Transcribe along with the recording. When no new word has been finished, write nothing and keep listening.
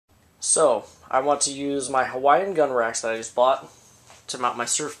So, I want to use my Hawaiian Gun Racks that I just bought to mount my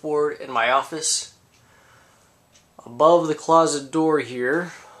surfboard in my office above the closet door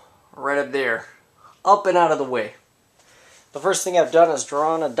here, right up there, up and out of the way. The first thing I've done is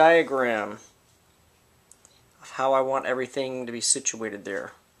drawn a diagram of how I want everything to be situated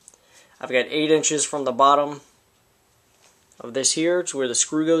there. I've got 8 inches from the bottom of this here to where the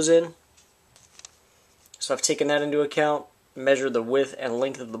screw goes in. So I've taken that into account, measured the width and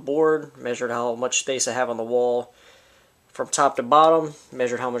length of the board, measured how much space I have on the wall from top to bottom,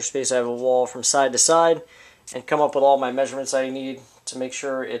 measured how much space I have on the wall from side to side, and come up with all my measurements I need to make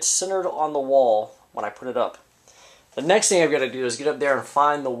sure it's centered on the wall when I put it up. The next thing I've got to do is get up there and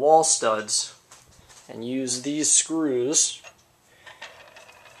find the wall studs and use these screws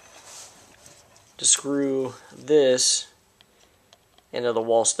to screw this into the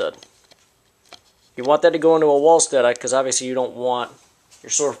wall stud. You want that to go into a wall stud because obviously you don't want your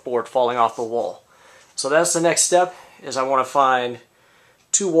surfboard falling off the wall. So that's the next step, is I want to find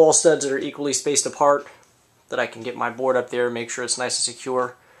 2 wall studs that are equally spaced apart that I can get my board up there and make sure it's nice and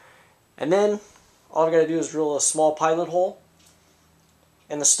secure. And then all I've got to do is drill a small pilot hole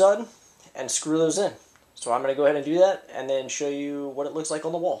in the stud and screw those in. So I'm going to go ahead and do that and then show you what it looks like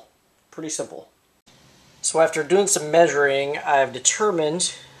on the wall. Pretty simple. So after doing some measuring, I've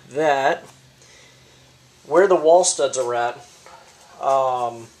determined that where the wall studs are at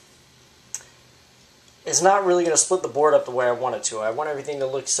is not really going to split the board up the way I want it to. I want everything to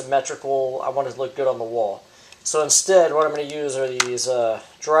look symmetrical. I want it to look good on the wall. So instead, what I'm going to use are these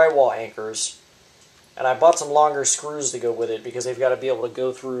drywall anchors. And I bought some longer screws to go with it because they've got to be able to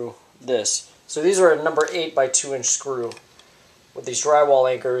go through this. So these are a number 8 by 2 inch screw with these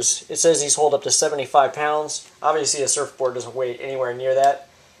drywall anchors. It says these hold up to 75 pounds. Obviously a surfboard doesn't weigh anywhere near that.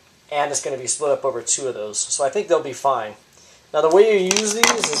 And it's going to be split up over 2 of those. So I think they'll be fine. Now the way you use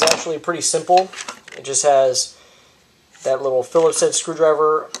these is actually pretty simple. It just has that little Phillips head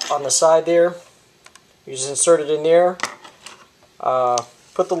screwdriver on the side there. You just insert it in there.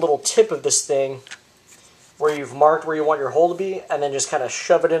 Put the little tip of this thing where you've marked where you want your hole to be, and then just kind of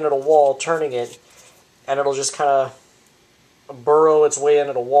shove it into the wall, turning it, and it'll just kind of burrow its way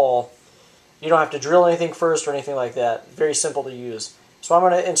into the wall. You don't have to drill anything first or anything like that. Very simple to use. So I'm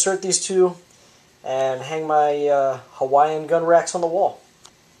going to insert these 2 and hang my Hawaiian Gun Racks on the wall.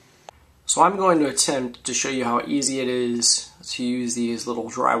 So I'm going to attempt to show you how easy it is to use these little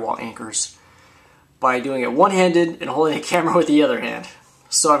drywall anchors by doing it one-handed and holding the camera with the other hand.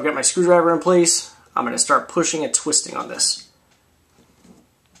 So I've got my screwdriver in place. I'm going to start pushing and twisting on this.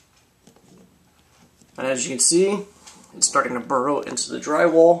 And as you can see, it's starting to burrow into the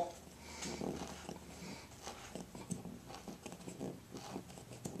drywall.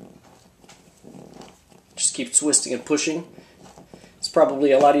 Just keep twisting and pushing. It's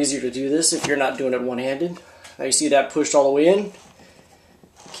probably a lot easier to do this if you're not doing it one-handed. Now you see that pushed all the way in.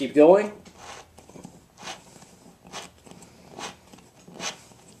 Keep going.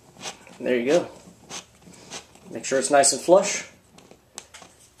 And there you go. Make sure it's nice and flush.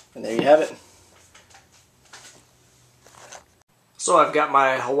 And there you have it. So I've got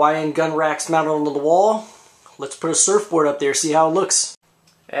my Hawaiian Gun Racks mounted onto the wall. Let's put a surfboard up there, see how it looks.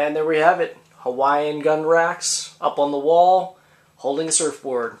 And there we have it. Hawaiian Gun Racks up on the wall, holding a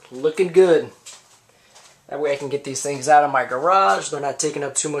surfboard. Looking good. That way I can get these things out of my garage. They're not taking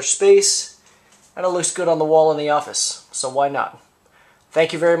up too much space. And it looks good on the wall in the office. So why not?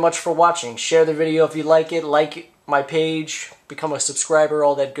 Thank you very much for watching. Share the video if you like it. Like my page. Become a subscriber.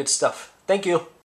 All that good stuff. Thank you.